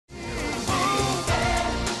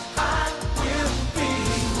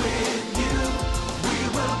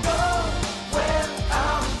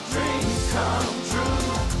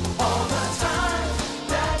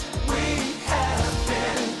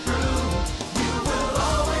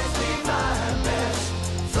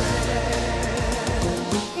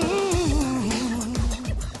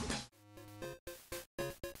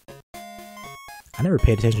I never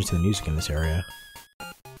paid attention to the music in this area.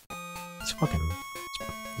 It's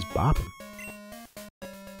bopping.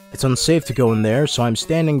 It's unsafe to go in there, so I'm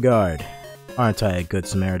standing guard. Aren't I a good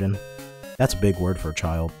Samaritan? That's a big word for a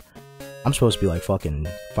child. I'm supposed to be like fucking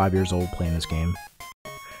 5 years old playing this game.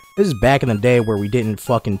 This is back in the day where we didn't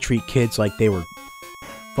fucking treat kids like they were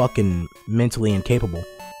fucking mentally incapable.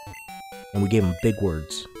 And we gave them big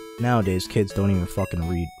words. Nowadays, kids don't even fucking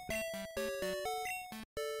read.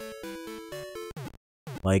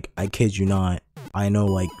 Like, I kid you not, I know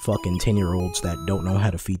like fucking 10-year-olds that don't know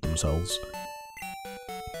how to feed themselves.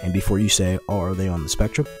 And before you say, oh, are they on the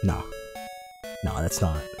spectrum? No. No, that's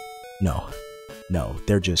not. No. No,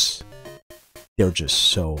 they're just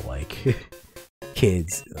so, like,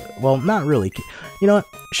 kids. Well, not really. You know what?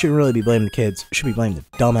 Shouldn't really be blaming the kids. Should be blaming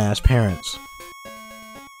the dumbass parents.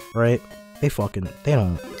 Right? They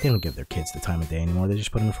don't give their kids the time of day anymore. They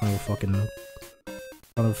just put them in front of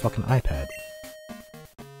a fucking iPad.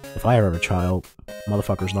 If I ever have a child,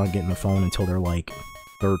 motherfucker's not getting a phone until they're like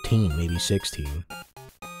 13, maybe 16.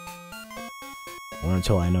 Or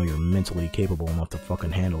until I know you're mentally capable enough to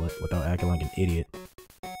fucking handle it without acting like an idiot.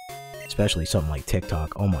 Especially something like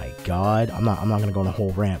TikTok. Oh my god. I'm not gonna go on a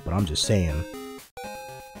whole rant, but I'm just saying.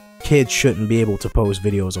 Kids shouldn't be able to post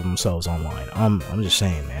videos of themselves online. I'm just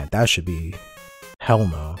saying, man. That should be... Hell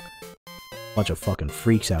no. Bunch of fucking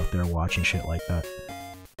freaks out there watching shit like that.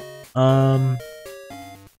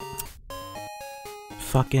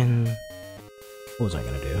 Fucking... What was I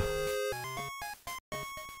gonna do?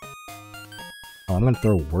 Oh, I'm gonna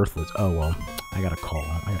throw worthless... Oh, well. I gotta call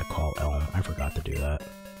Elm. I forgot to do that.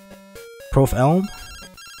 Prof. Elm?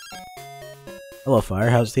 Hello, Fire.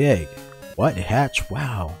 How's the egg? What? It hatched?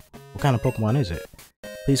 Wow. What kind of Pokemon is it?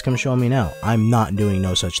 Please come show me now. I'm not doing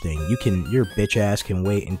no such thing. Your bitch ass can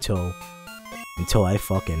wait until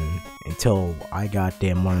I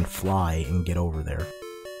goddamn learn Fly and get over there.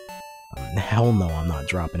 Hell no, I'm not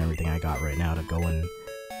dropping everything I got right now to go and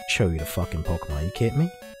show you the fucking Pokemon. You kidding me?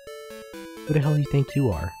 Who the hell do you think you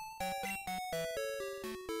are?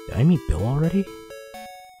 Did I meet Bill already?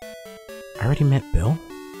 I already met Bill?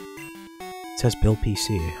 It says Bill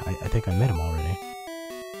PC. I think I met him already.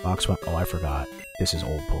 Box 1. Oh, I forgot. This is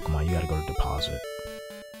old Pokemon. You gotta go to deposit.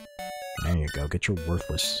 There you go. Get your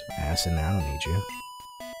worthless ass in there. I don't need you.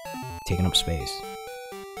 Taking up space.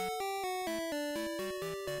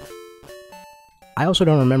 I also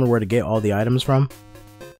don't remember where to get all the items from.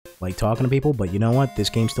 Like talking to people, but you know what? This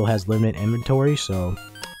game still has limited inventory, so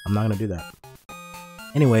I'm not gonna do that.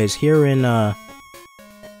 Anyways, here in,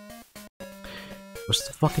 what's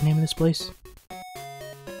the fucking name of this place?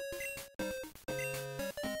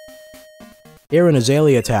 Here in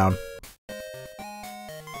Azalea Town.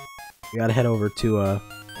 We gotta head over to,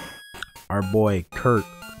 our boy, Kurt.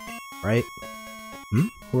 Right?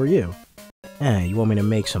 Who are you? You want me to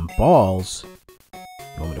make some balls?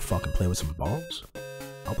 You want me to fucking play with some balls?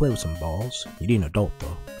 I'll play with some balls. You need an adult,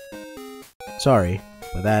 though. Sorry,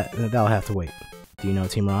 but that'll have to wait. Do you know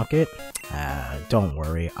Team Rocket? Don't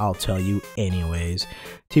worry, I'll tell you anyways.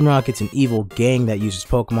 Team Rocket's an evil gang that uses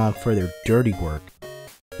Pokemon for their dirty work.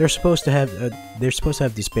 They're supposed to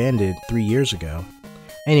have disbanded 3 years ago.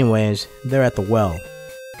 Anyways, they're at the well,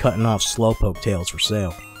 cutting off Slowpoke tails for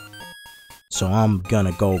sale. So I'm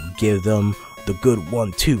gonna go give them the good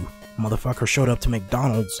 1-2. Motherfucker showed up to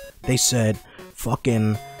McDonald's. They said,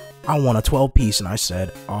 fucking, I want a 12-piece, and I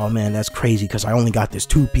said, oh man, that's crazy, because I only got this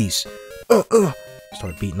 2-piece.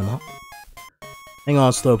 Started beating them up. Hang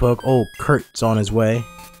on, Slowpoke. Oh, Kurt's on his way.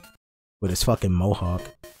 With his fucking mohawk.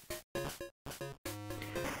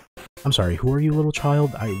 I'm sorry, who are you, little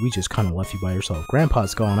child? We just kind of left you by yourself.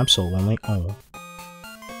 Grandpa's gone, I'm so lonely. Oh.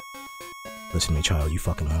 Listen to me, child, you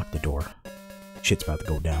fucking locked the door. Shit's about to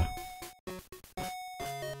go down.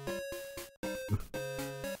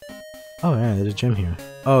 Oh yeah, there's a gym here.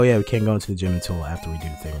 Oh yeah, we can't go into the gym until after we do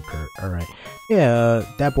the thing with Kurt. Alright. Yeah,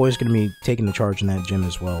 that boy's gonna be taking the charge in that gym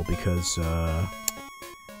as well, because,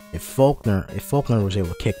 if Faulkner was able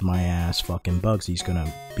to kick my ass, fucking Bugsy's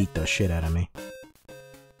gonna beat the shit out of me.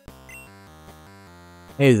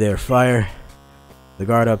 Hey there, Fire. The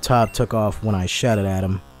guard up top took off when I shouted at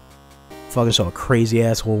him. Fucking saw a crazy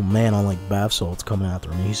asshole man on like bath salts coming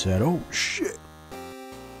after me. He said, oh shit.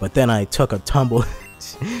 But then I took a tumble.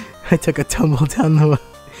 I took a tumble down the well.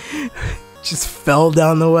 Just fell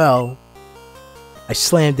down the well. I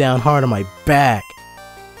slammed down hard on my back.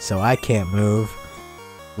 So I can't move.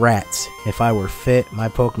 Rats. If I were fit, my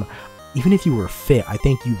Pokemon... Even if you were fit, I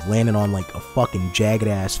think you landed on like a fucking jagged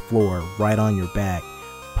ass floor right on your back.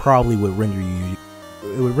 Probably would render you...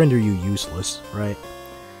 It would render you useless, right?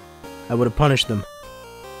 I would have punished them.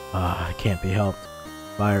 It can't be helped.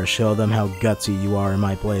 Fire, show them how gutsy you are in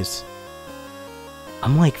my place.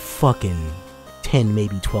 I'm like fucking 10,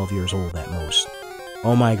 maybe 12 years old at most.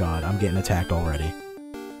 Oh my god, I'm getting attacked already.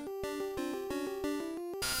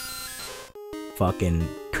 Fucking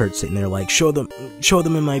Kurt sitting there like, show them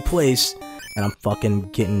in my place. And I'm fucking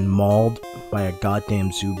getting mauled by a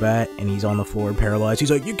goddamn Zubat, and he's on the floor paralyzed.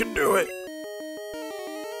 He's like, you can do it!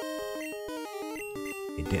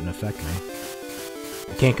 It didn't affect me.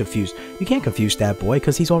 You can't confuse that boy,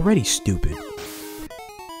 because he's already stupid.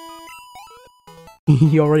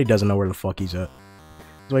 He already doesn't know where the fuck he's at.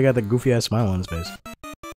 That's why he got the goofy ass smile on his face.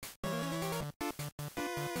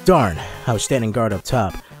 Darn, I was standing guard up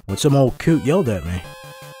top when some old coot yelled at me.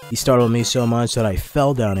 He startled me so much that I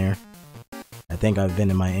fell down here. I think I've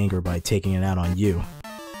vented my anger by taking it out on you.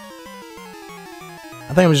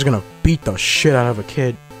 I think I'm just gonna beat the shit out of a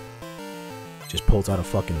kid. Just pulls out a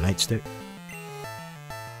fucking nightstick.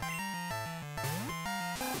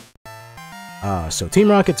 So Team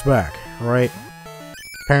Rocket's back, right?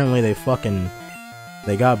 Apparently they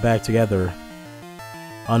got back together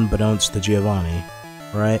unbeknownst to Giovanni,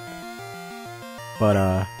 right?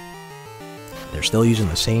 But, they're still using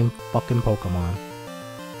the same fucking Pokemon.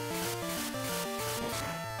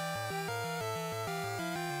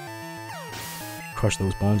 Crush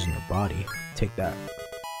those bones in your body. Take that.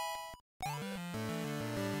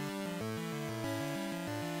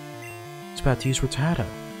 It's about to use Rattata.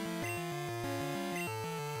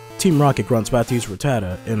 Team Rocket grunts about to use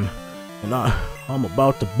Rattata, and I'm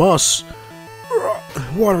about to bust.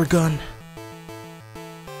 Water gun.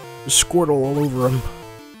 Squirtle all over him.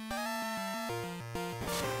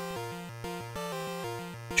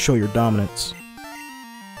 Show your dominance.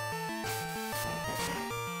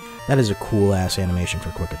 That is a cool ass animation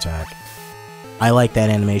for quick attack. I like that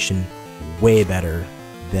animation way better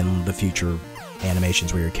than the future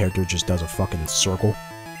animations where your character just does a fucking circle.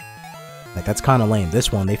 Like, that's kind of lame.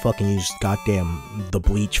 This one, they fucking used goddamn the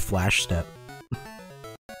Bleach flash step.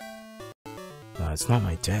 No, it's not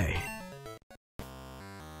my day.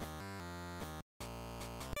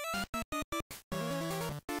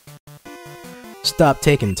 Stop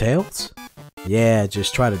taking tails? Yeah,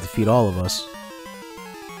 just try to defeat all of us.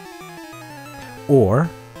 Or,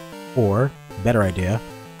 better idea,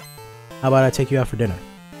 how about I take you out for dinner?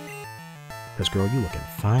 Because girl, you looking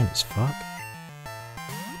fine as fuck.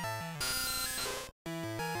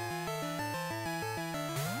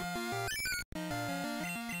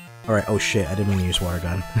 Alright, oh shit, I didn't mean to use water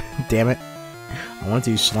gun. Damn it. I wanted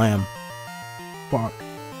to use slam. Fuck.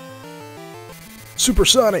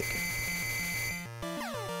 Supersonic!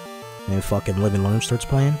 And then fucking Live and Learn starts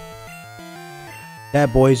playing.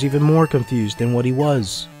 That boy's even more confused than what he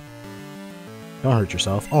was. Don't hurt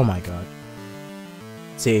yourself. Oh my god.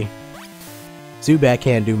 See, Zubat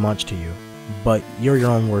can't do much to you, but you're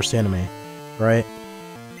your own worst enemy, right?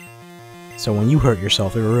 So when you hurt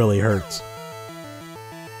yourself, it really hurts.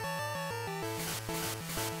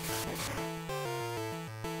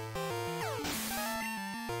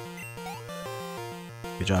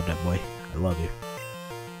 Good job, that boy. I love you.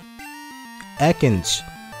 Ekans.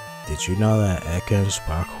 Did you know that Ekans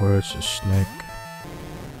backwards is snake?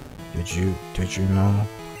 Did you know?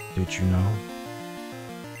 Did you know?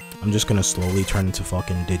 I'm just gonna slowly turn into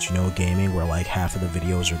fucking Did You Know Gaming, where like half of the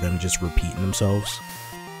videos are them just repeating themselves.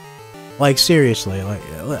 Like seriously, like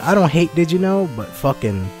I don't hate Did You Know, but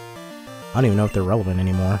fucking I don't even know if they're relevant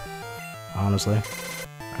anymore. Honestly.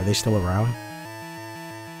 Are they still around?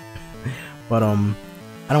 But I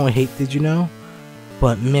don't hate Did You Know?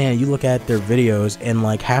 But man, you look at their videos and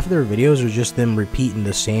like half of their videos are just them repeating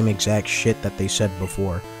the same exact shit that they said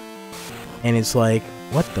before. And it's like,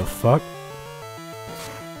 what the fuck?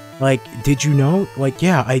 Like, did you know? Like,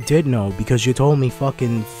 yeah, I did know because you told me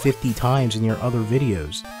fucking 50 times in your other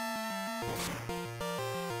videos.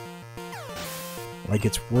 Like,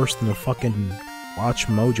 it's worse than the fucking Watch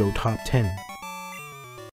Mojo top 10.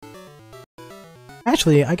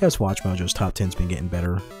 Actually, I guess Watch Mojo's top 10's been getting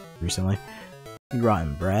better recently. You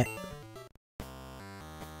rotten brat.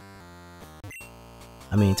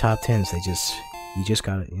 I mean, top 10s, you just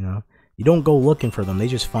gotta, you know, you don't go looking for them, they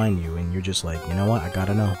just find you, and you're just like, you know what, I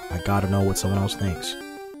gotta know what someone else thinks.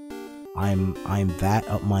 I'm that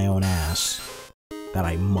up my own ass that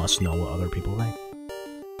I must know what other people think.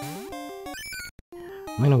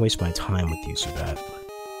 I'm gonna waste my time with you, Zubat.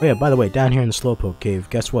 Oh yeah, by the way, down here in the Slowpoke Cave,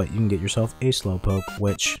 guess what? You can get yourself a Slowpoke,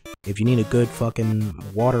 which, if you need a good fucking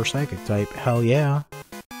water psychic type, hell yeah.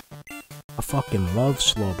 I fucking love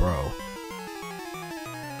Slowbro.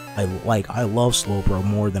 I love Slowbro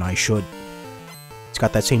more than I should. It's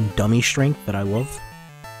got that same dummy strength that I love.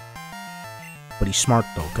 But he's smart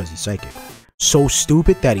though, because he's psychic. So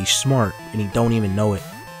stupid that he's smart and he don't even know it.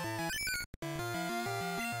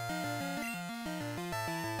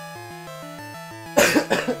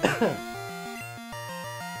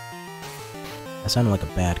 That sounded like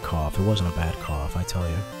a bad cough. It wasn't a bad cough, I tell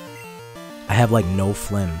you. I have like no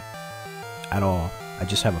phlegm at all. I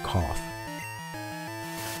just have a cough.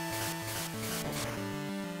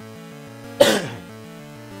 I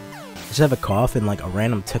just have a cough and like a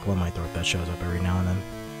random tickle in my throat that shows up every now and then.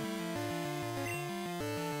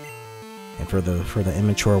 And for the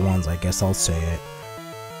immature ones, I guess I'll say it.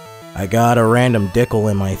 I got a random dickle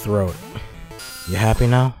in my throat. You happy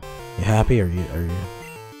now? You happy? Are you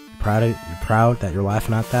proud you proud that you're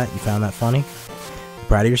laughing at that? You found that funny? You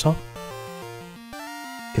proud of yourself?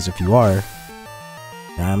 Because if you are,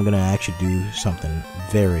 then I'm gonna actually do something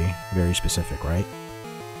very, very specific, right?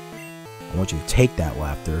 I want you to take that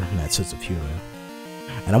laughter and that sense of humor,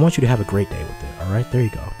 and I want you to have a great day with it, alright? There you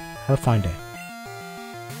go. Have a fine day.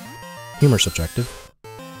 Humor's subjective,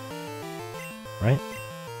 right?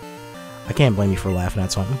 I can't blame you for laughing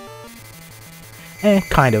at something.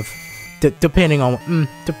 Kind of. Depending on,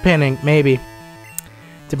 maybe.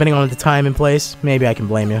 Depending on the time and place, maybe I can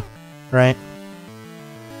blame you, right?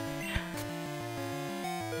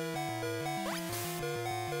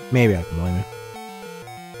 Maybe I can blame you.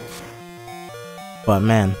 But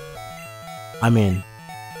man, I mean,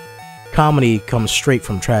 comedy comes straight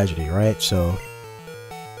from tragedy, right? So,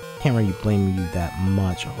 can't really blame you that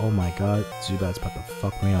much. Oh my god, Zubat's about to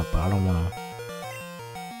fuck me up, but I don't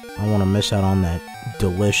wanna miss out on that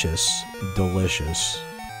delicious, delicious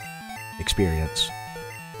experience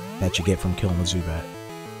that you get from killing a Zubat.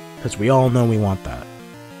 Because we all know we want that.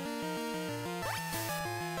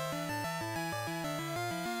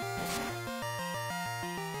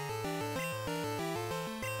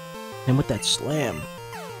 And with that slam...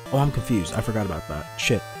 Oh, I'm confused. I forgot about that.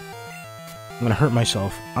 Shit. I'm gonna hurt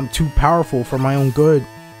myself. I'm too powerful for my own good.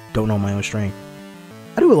 Don't know my own strength.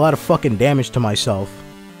 I do a lot of fucking damage to myself.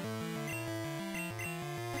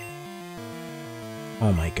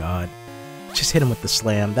 Oh my god. Just hit him with the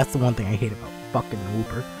slam. That's the one thing I hate about fucking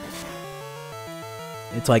Wooper.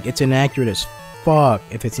 It's like, it's inaccurate as fuck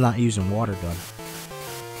if it's not using water gun.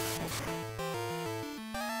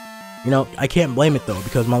 You know, I can't blame it though,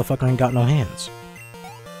 because motherfucker ain't got no hands.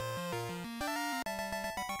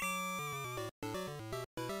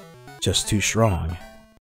 Just too strong.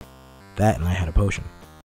 That and I had a potion.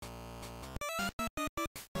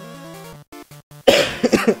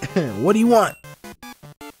 What do you want?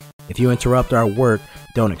 If you interrupt our work,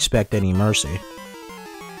 don't expect any mercy.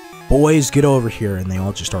 Boys, get over here, and they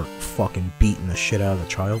all just start fucking beating the shit out of the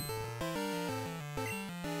child.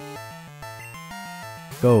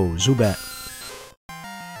 Go, Zubat.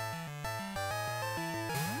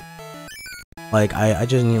 Like, I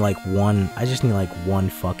just need like one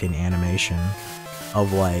fucking animation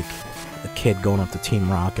of like a kid going up to Team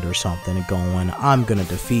Rocket or something and going, I'm gonna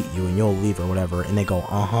defeat you and you'll leave or whatever, and they go,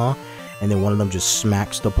 uh-huh, and then one of them just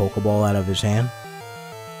smacks the Pokeball out of his hand,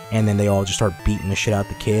 and then they all just start beating the shit out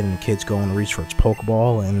the kid, and the kid's going to reach for its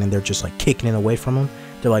Pokeball, and then they're just like kicking it away from him.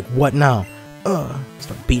 They're like, what now?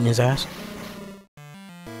 Start beating his ass.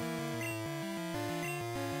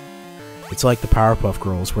 It's like the Powerpuff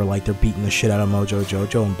Girls, where like they're beating the shit out of Mojo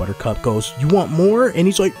Jojo, and Buttercup goes, you want more? And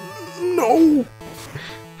he's like, no!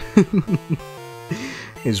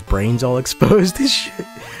 His brain's all exposed and shit.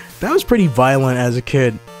 That was pretty violent as a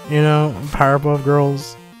kid, you know? Powerpuff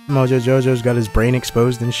Girls, Mojo Jojo's got his brain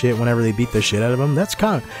exposed and shit whenever they beat the shit out of him.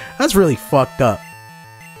 That's really fucked up.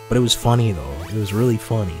 But it was funny though. It was really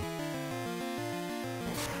funny.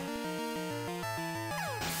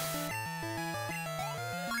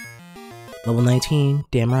 Level 19,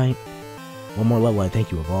 damn right. One more level, I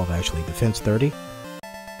think you evolve actually. Defense 30.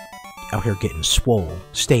 Out here getting swole,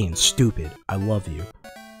 staying stupid. I love you.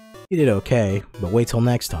 You did okay, but wait till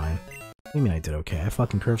next time. What do you mean I did okay? I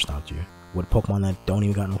fucking curve stomped you. With Pokemon that don't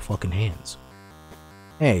even got no fucking hands.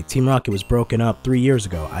 Hey, Team Rocket was broken up 3 years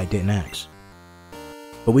ago. I didn't ask.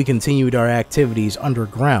 But we continued our activities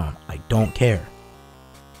underground. I don't care.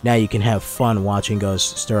 Now you can have fun watching us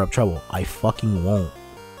stir up trouble. I fucking won't.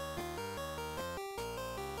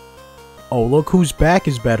 Oh, look whose back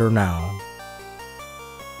is better now.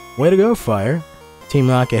 Way to go, Fire. Team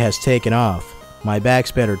Rocket has taken off. My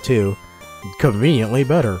back's better too. Conveniently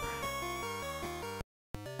better.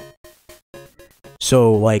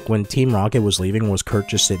 So, like, when Team Rocket was leaving, was Kurt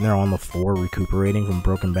just sitting there on the floor recuperating from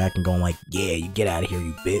broken back and going like, yeah, you get out of here,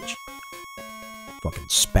 you bitch. Fucking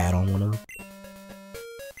spat on one of them.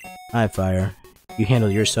 Hi, Fire. You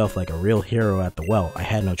handled yourself like a real hero at the well. I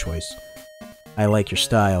had no choice. I like your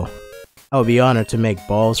style. I would be honored to make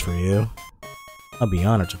balls for you. I'll be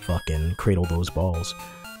honored to fucking cradle those balls.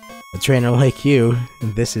 A trainer like you,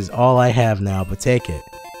 this is all I have now, but take it.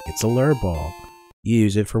 It's a lure ball. You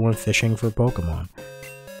use it for when fishing for Pokemon.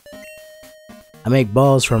 I make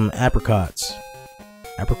balls from apricots.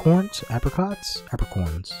 Apricorns? Apricots?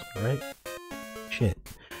 Apricorns, right? Shit.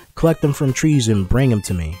 Collect them from trees and bring them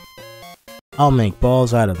to me. I'll make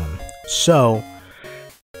balls out of them. So,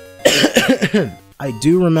 I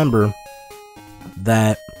do remember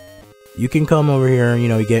that you can come over here, you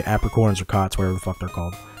know, you get apricorns or cots, whatever the fuck they're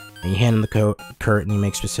called, and you hand him the Kurt and he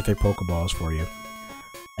makes specific Pokeballs for you.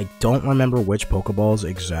 I don't remember which Pokeballs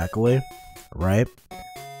exactly, right?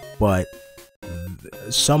 But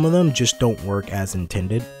some of them just don't work as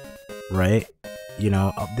intended, right? You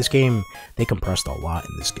know, this game, they compressed a lot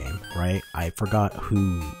in this game, right? I forgot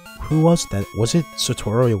who was that? Was it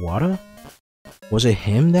Satoru Iwata? Was it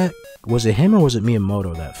him or was it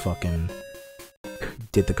Miyamoto that fucking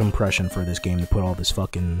did the compression for this game to put all this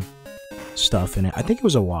fucking stuff in it? I think it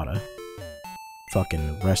was Iwata.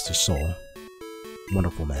 Fucking rest his soul.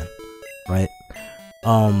 Wonderful man, right?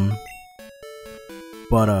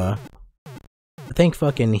 But I think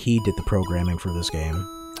fucking he did the programming for this game,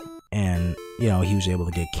 and you know, he was able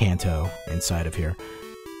to get Kanto inside of here.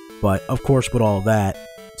 But of course, with all that,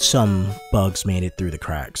 some bugs made it through the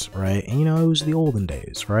cracks, right? And you know, it was the olden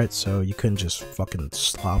days, right? So you couldn't just fucking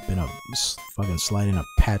slide in a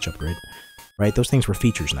patch upgrade, right? Those things were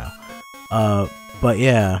features now. But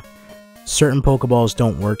yeah, certain Pokeballs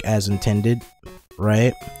don't work as intended,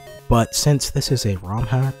 right? But since this is a ROM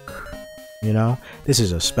hack, you know, this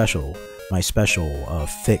is my special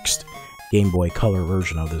fixed Game Boy Color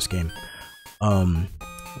version of this game.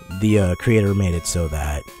 The creator made it so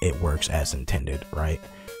that it works as intended, right?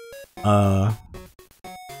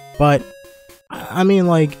 But I mean,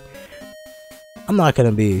 like, I'm not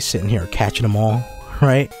gonna be sitting here catching them all,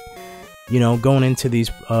 right? You know, going into these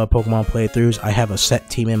Pokemon playthroughs, I have a set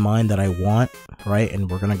team in mind that I want, right? And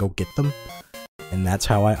we're gonna go get them. And that's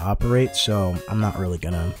how I operate, so I'm not really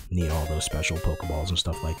gonna need all those special Pokeballs and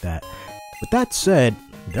stuff like that. With that said,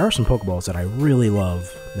 there are some Pokeballs that I really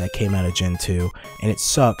love that came out of Gen 2, and it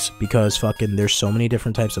sucks because fucking there's so many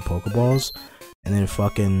different types of Pokeballs, and then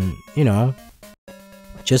fucking, you know,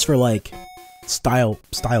 just for like style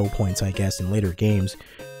points, I guess, in later games,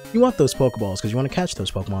 you want those Pokeballs because you want to catch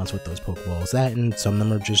those Pokemons with those Pokeballs. That, and some of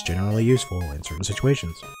them are just generally useful in certain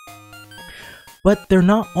situations. But they're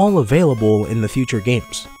not all available in the future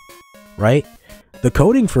games, right? The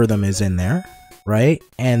coding for them is in there, right?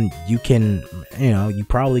 And you can, you know, you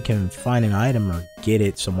probably can find an item or get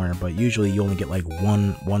it somewhere, but usually you only get like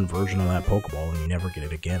one version of that Pokeball and you never get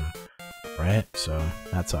it again, right? So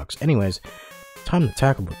that sucks. Anyways, time to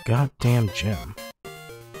tackle the goddamn gym,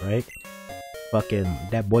 right? Fucking,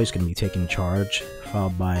 that boy's gonna be taking charge,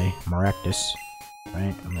 followed by Maractus.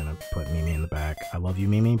 Right? I'm gonna put Mimi in the back. I love you,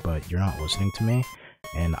 Mimi, but you're not listening to me,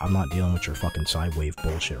 and I'm not dealing with your fucking side wave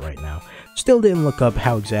bullshit right now. Still didn't look up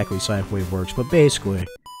how exactly side wave works, but basically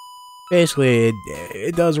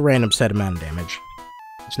it does a random set amount of damage.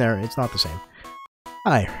 It's not the same.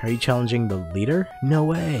 Hi, are you challenging the leader? No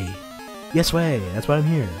way. Yes way. That's why I'm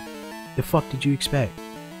here. The fuck did you expect?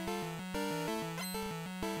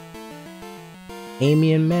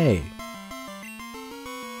 Amy and May.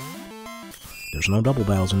 There's no double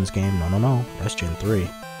battles in this game. No. That's Gen 3.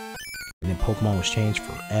 And then Pokemon was changed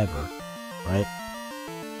forever, right?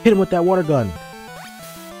 Hit him with that water gun!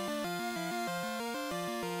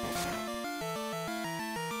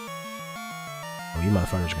 Oh, you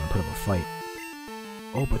motherfuckers are gonna put up a fight.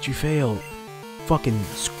 Oh, but you failed. Fucking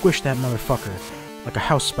squish that motherfucker. Like a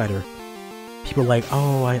house spider. People are like,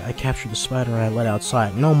 oh, I captured the spider and I let it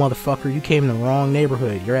outside. No, motherfucker, you came in the wrong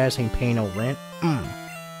neighborhood. Your ass ain't paying no rent.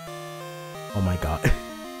 Oh my god.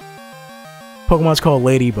 Pokemon's called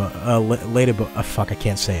Ladybug. Fuck, I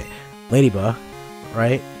can't say it. Ladybug,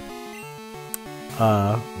 right?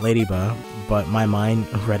 Ladybug, but my mind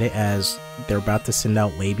read it as they're about to send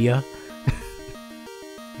out labia.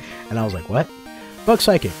 And I was like, what? Bug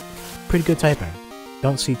Psychic. Pretty good typing.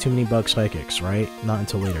 Don't see too many Bug Psychics, right? Not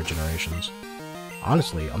until later generations.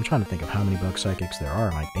 Honestly, I'm trying to think of how many Bug Psychics there are,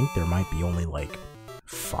 and I think there might be only like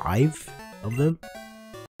 5 of them.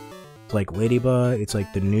 Like Ladybug, it's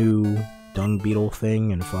like the new dung beetle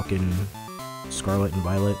thing and fucking Scarlet and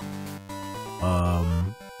Violet.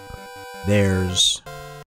 There's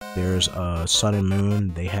Sun and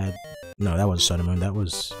Moon. They had, no, that wasn't Sun and Moon. That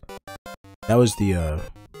was the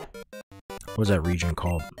what was that region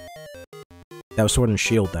called? That was Sword and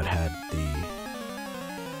Shield that had the,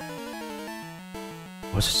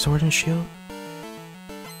 was it Sword and Shield?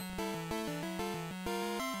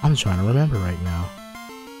 I'm trying to remember right now.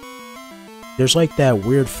 There's like that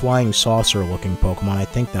weird flying saucer looking Pokemon. I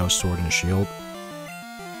think that was Sword and Shield.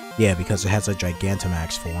 Yeah, because it has a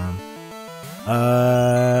Gigantamax form.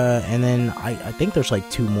 And then I think there's like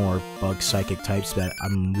 2 more bug psychic types that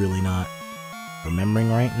I'm really not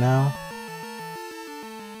remembering right now.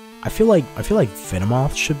 I feel like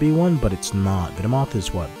Venomoth should be one, but it's not. Venomoth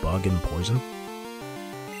is what, bug and poison?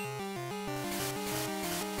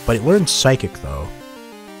 But it learns psychic though.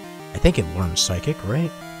 I think it learns psychic,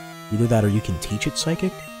 right? Either that or you can teach it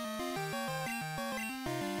psychic?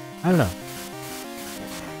 I don't know.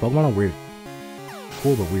 Pokemon are weird.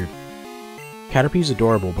 Cool but weird. Caterpie's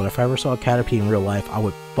adorable, but if I ever saw a Caterpie in real life, I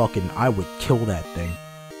would kill that thing.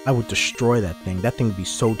 I would destroy that thing. That thing would be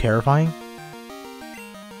so terrifying.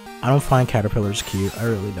 I don't find caterpillars cute. I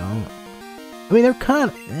really don't. I mean, they're kind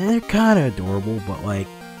of adorable, but like,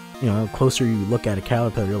 you know, the closer you look at a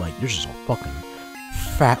caterpillar, you're like, you're just a fucking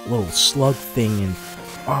fat little slug thing, and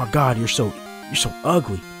oh god, you're so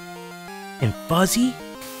ugly and fuzzy.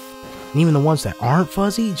 And even the ones that aren't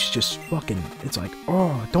fuzzy, it's just fucking. It's like,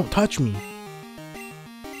 oh, don't touch me.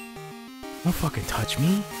 Don't fucking touch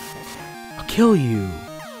me. I'll kill you.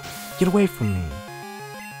 Get away from me.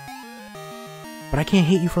 But I can't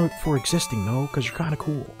hate you for existing, though, because you're kind of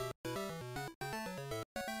cool.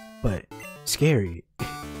 But scary.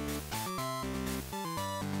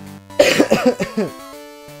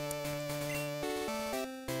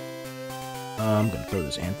 I'm gonna throw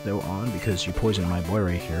this antidote on because you poisoned my boy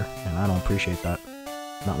right here, and I don't appreciate that.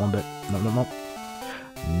 Not one bit. No, no, no.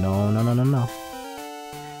 No, no, no, no, no.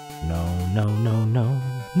 No, no, no, no.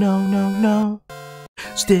 No, no, no.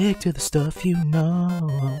 Stick to the stuff you know.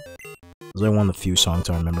 It was like one of the few songs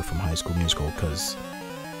I remember from High School Musical, because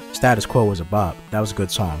Status Quo was a bop. That was a good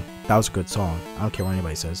song. That was a good song. I don't care what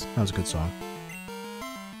anybody says. That was a good song.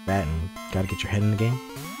 That and Gotta Get Your Head in the Game.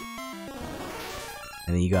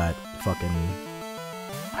 And then you got fucking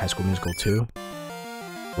High School Musical 2,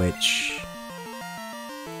 which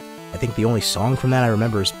I think the only song from that I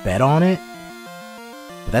remember is Bet on It.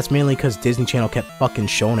 But that's mainly because Disney Channel kept fucking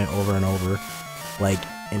showing it over and over. Like,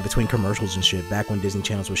 in between commercials and shit, back when Disney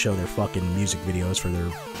Channels would show their fucking music videos for their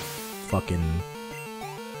fucking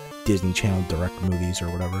Disney Channel direct movies or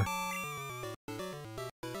whatever.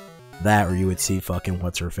 That, or you would see fucking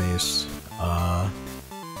what's-her-face.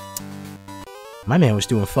 My man was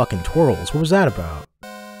doing fucking twirls. What was that about?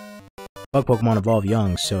 Bug Pokemon evolve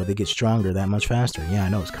young, so they get stronger that much faster. Yeah, I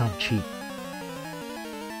know, it's kind of cheap.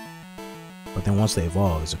 But then once they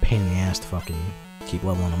evolve, it's a pain in the ass to fucking keep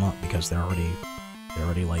leveling them up because they're already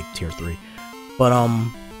like tier 3. But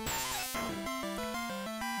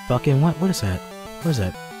fucking what is that? What is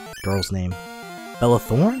that girl's name? Bella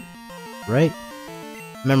Thorne? Right?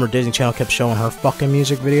 Remember Disney Channel kept showing her fucking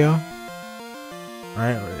music video?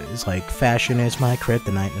 Right? It's like, fashion is my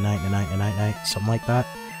kryptonite, night, something like that.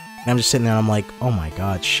 And I'm just sitting there and I'm like, oh my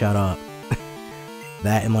god, shut up.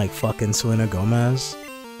 That and like fucking Selena Gomez.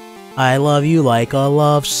 I love you like a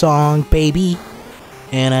love song, baby.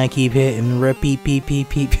 And I keep hitting repeat, peep, peep,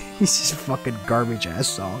 peep. It's just a fucking garbage ass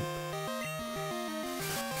song.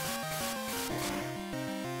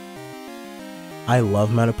 I love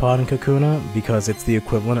Metapod and Kakuna because it's the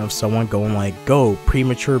equivalent of someone going like, go,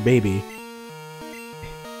 premature baby.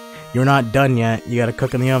 You're not done yet. You gotta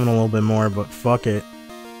cook in the oven a little bit more, but fuck it.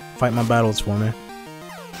 Fight my battles for me.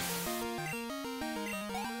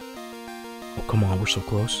 Oh, come on, we're so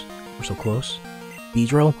close. We're so close.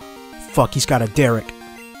 Beedrill? Fuck, he's got a Derek.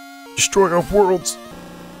 Destroy our worlds!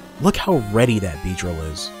 Look how ready that Beedrill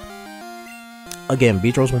is. Again,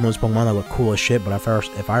 Beedrill's one of those Pokemon that look cool as shit, but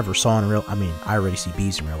if I ever saw in real... I mean, I already see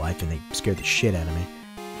bees in real life, and they scared the shit out of me.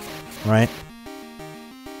 Right?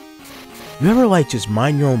 You ever, like, just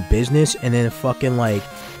mind your own business, and then fucking, like,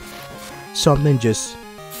 something just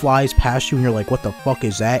flies past you, and you're like, what the fuck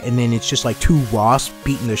is that? And then it's just, like, 2 wasps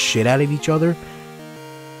beating the shit out of each other.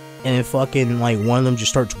 And then fucking, like, one of them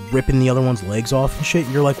just starts ripping the other one's legs off and shit.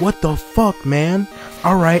 And you're like, what the fuck, man?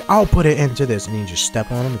 Alright, I'll put it into this. And you just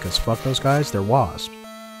step on them because fuck those guys, they're wasps.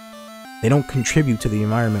 They don't contribute to the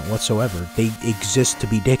environment whatsoever. They exist to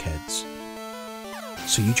be dickheads.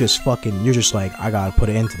 So you just fucking, you're just like, I gotta put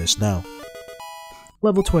it into this now.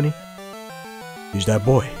 Level 20. Who's that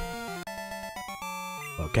boy?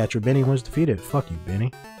 Well, Catcher Benny was defeated. Fuck you,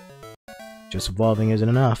 Benny. Just evolving isn't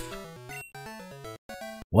enough.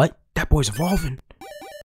 What? That boy's evolving.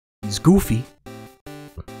 He's goofy.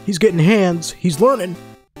 He's getting hands. He's learning.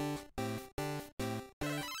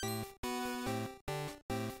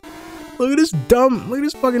 Look at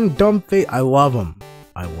this fucking dumb face. I love him.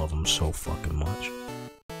 I love him so fucking much.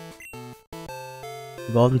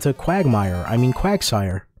 Evolved into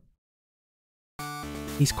Quagsire.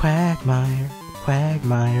 He's Quagmire,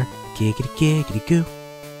 Quagmire, giggity giggity goo.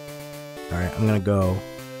 Alright, I'm gonna go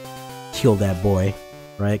heal that boy,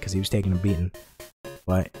 right? Because he was taking a beating.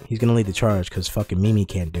 But he's gonna lead the charge because fucking Mimi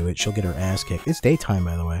can't do it. She'll get her ass kicked. It's daytime,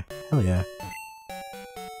 by the way. Hell yeah.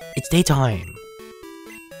 It's daytime!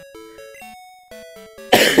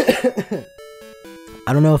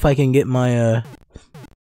 I don't know if I can get my,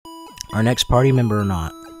 our next party member or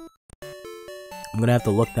not. I'm gonna have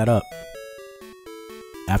to look that up.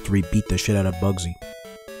 After we beat the shit out of Bugsy.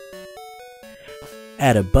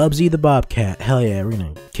 Out of Bubsy the Bobcat. Hell yeah, we're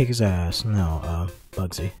gonna kick his ass. No,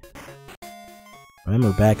 Bugsy.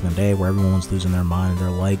 Remember back in the day where everyone was losing their mind and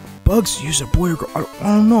they're like, Bugsy's a boy or girl? I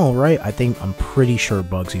don't know, right? I'm pretty sure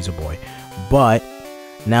Bugsy's a boy. But,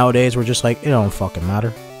 nowadays we're just like, it don't fucking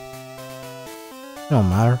matter. It don't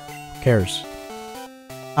matter. Who cares?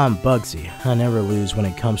 I'm Bugsy. I never lose when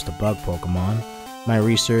it comes to bug Pokemon. My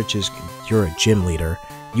research is, you're a gym leader.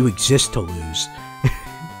 You exist to lose.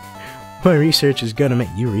 My research is gonna make,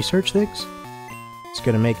 you research things? It's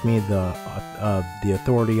gonna make me the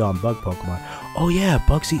authority on bug Pokemon. Oh yeah,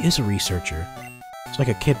 Bugsy is a researcher. It's like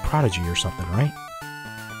a kid prodigy or something, right?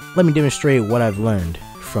 Let me demonstrate what I've learned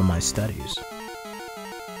from my studies.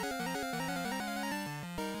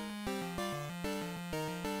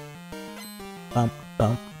 Bump,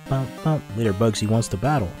 bump, bump, bump. Leader Bugsy wants to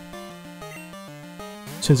battle.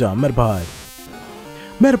 Since Metapod.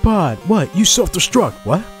 Metapod! What? You self-destruct!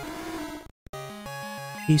 What?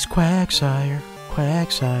 He's Quagsire,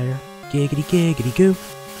 Quagsire, giggity giggity goo.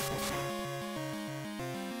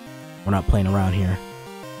 We're not playing around here.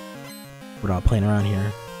 We're not playing around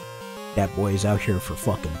here. That boy is out here for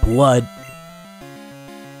fucking blood.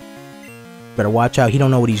 Better watch out, he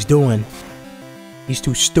don't know what he's doing. He's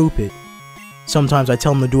too stupid. Sometimes I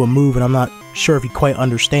tell him to do a move and I'm not sure if he quite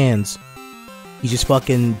understands. He just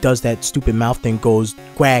fucking does that stupid mouth thing, goes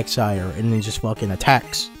Quagsire, and then just fucking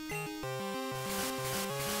attacks.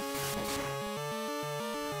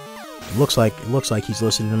 It looks like he's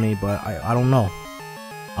listening to me, but I don't know.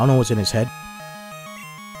 I don't know what's in his head.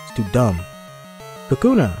 It's too dumb.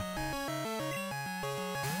 Kakuna!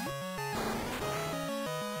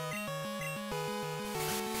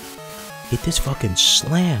 Hit this fucking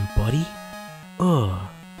slam, buddy. Ugh.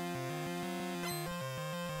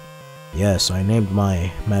 Yes, I named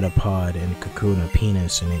my Metapod and Kakuna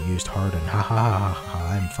Penis and it used Harden. Ha ha ha ha,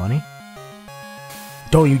 I'm funny.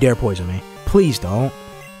 Don't you dare poison me. Please don't.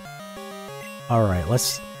 Alright,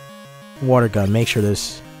 let's water gun, make sure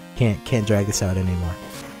this can't drag this out anymore.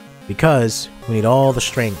 Because we need all the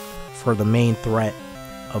strength for the main threat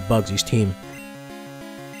of Bugsy's team.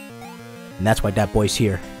 And that's why that boy's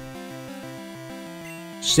here.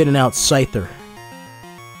 Sitting out Scyther.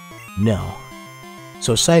 No.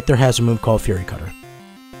 So Scyther has a move called Fury Cutter.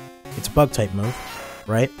 It's a bug type move,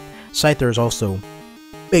 right? Scyther is also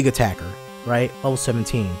big attacker, right? Level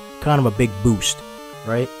 17. Kind of a big boost,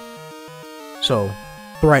 right? So,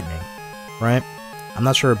 threatening, right? I'm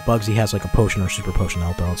not sure if Bugsy has like a potion or super potion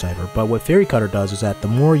out there on Scyther, but what Fury Cutter does is that the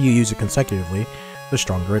more you use it consecutively, the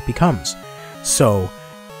stronger it becomes. So,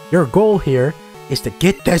 your goal here is to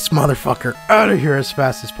get this motherfucker out of here as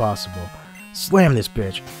fast as possible. Slam this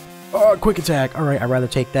bitch. Oh, quick attack. Alright, I'd rather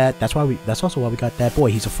take that. That's also why we got that boy.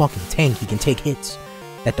 He's a fucking tank. He can take hits.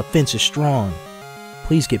 That defense is strong.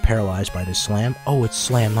 Please get paralyzed by this slam. Oh, it's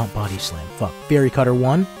slam, not body slam. Fuck. Fairy Cutter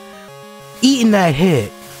 1. Eating that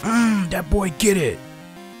hit. That boy, get it.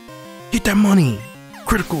 Get that money.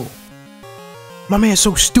 Critical. My man's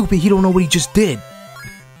so stupid, he don't know what he just did.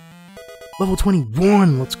 Level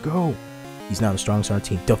 21. Let's go. He's now the strongest on our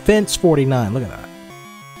team. Defense 49. Look at that.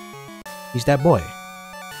 He's that boy.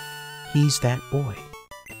 He's that boy.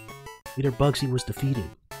 Leader Bugsy was defeated.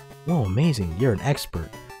 Whoa, amazing. You're an expert.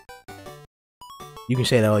 You can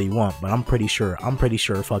say that all you want, but I'm pretty sure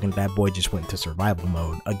fucking that boy just went into survival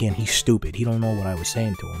mode. Again, he's stupid. He don't know what I was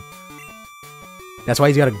saying to him. That's why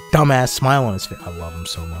he's got a dumbass smile on his face. I love him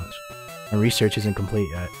so much. And research isn't complete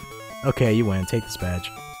yet. Okay, you win. Take this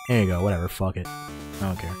badge. There you go. Whatever. Fuck it. I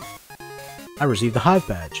don't care. I received the Hive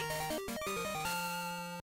badge.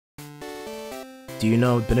 Do you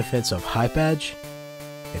know benefits of Hive badge?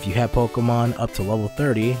 If you have Pokemon up to level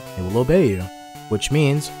 30, it will obey you. Which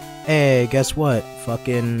means, hey, guess what?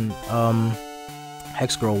 Fucking,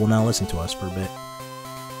 Hex Girl will now listen to us for a bit.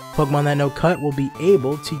 Pokemon that know Cut will be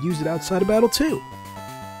able to use it outside of battle too.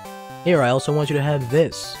 Here, I also want you to have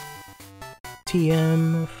this.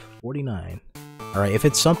 TM49. Alright, if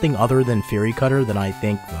it's something other than Fury Cutter, then I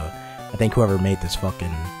think whoever made this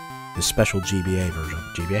special GBA version,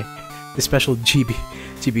 the special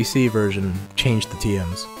GBC version changed the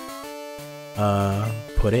TMs.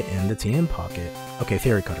 Put it in the TM pocket. Okay,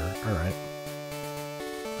 Fairy Cutter. All right.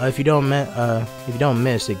 If you don't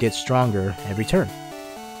miss, it gets stronger every turn.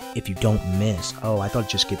 If you don't miss, oh, I thought it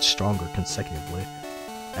just gets stronger consecutively.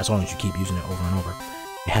 As long as you keep using it over and over.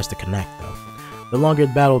 It has to connect though. The longer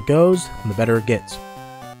the battle goes, the better it gets.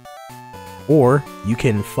 Or you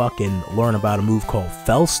can fucking learn about a move called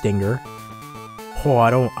Fell Stinger. Oh, I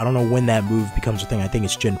don't know when that move becomes a thing. I think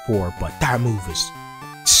it's Gen 4, but that move is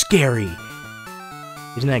scary.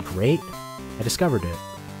 Isn't that great? I discovered it.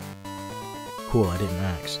 Cool, I didn't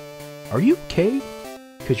ask. Are you okay?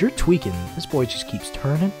 Cause you're tweaking. This boy just keeps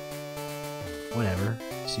turning. Whatever.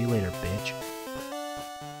 See you later, bitch.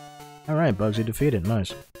 Alright, Bugsy defeated.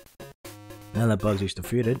 Nice. Now that Bugsy's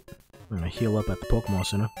defeated, we're gonna heal up at the Pokemon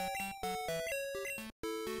Center.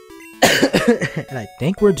 And I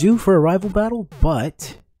think we're due for a rival battle,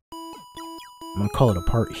 but I'm gonna call it a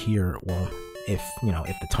part here. Well, if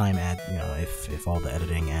the time if all the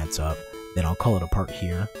editing adds up, then I'll call it a part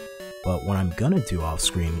here. But what I'm gonna do off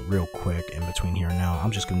screen real quick in between here and now,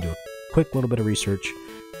 I'm just gonna do a quick little bit of research,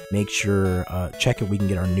 make sure, check if we can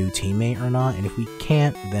get our new teammate or not, and if we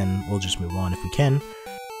can't, then we'll just move on. If we can,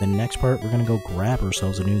 then next part we're gonna go grab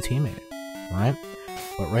ourselves a new teammate, alright?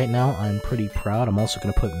 But right now, I'm pretty proud. I'm also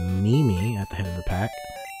gonna put Mimi at the head of the pack,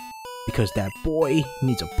 because that boy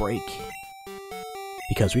needs a break.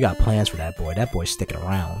 Because we got plans for that boy. That boy's sticking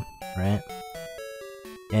around, right?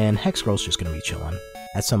 And Hex Girl's just gonna be chilling.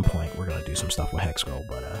 At some point, we're gonna do some stuff with Hex Girl,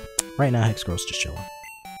 but right now, Hex Girl's just chilling.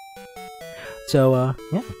 So,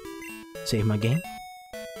 yeah. Save my game.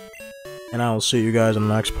 And I will see you guys in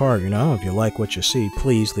the next part, If you like what you see,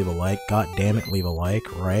 please leave a like. God damn it, leave a like,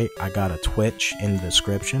 right? I got a Twitch in the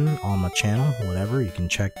description on my channel, whatever. You can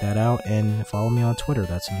check that out. And follow me on Twitter.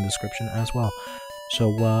 That's in the description as well.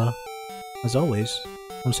 So, as always,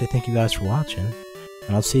 I want to say thank you guys for watching.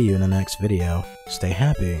 And I'll see you in the next video. Stay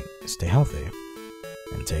happy, stay healthy,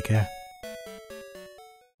 and take care.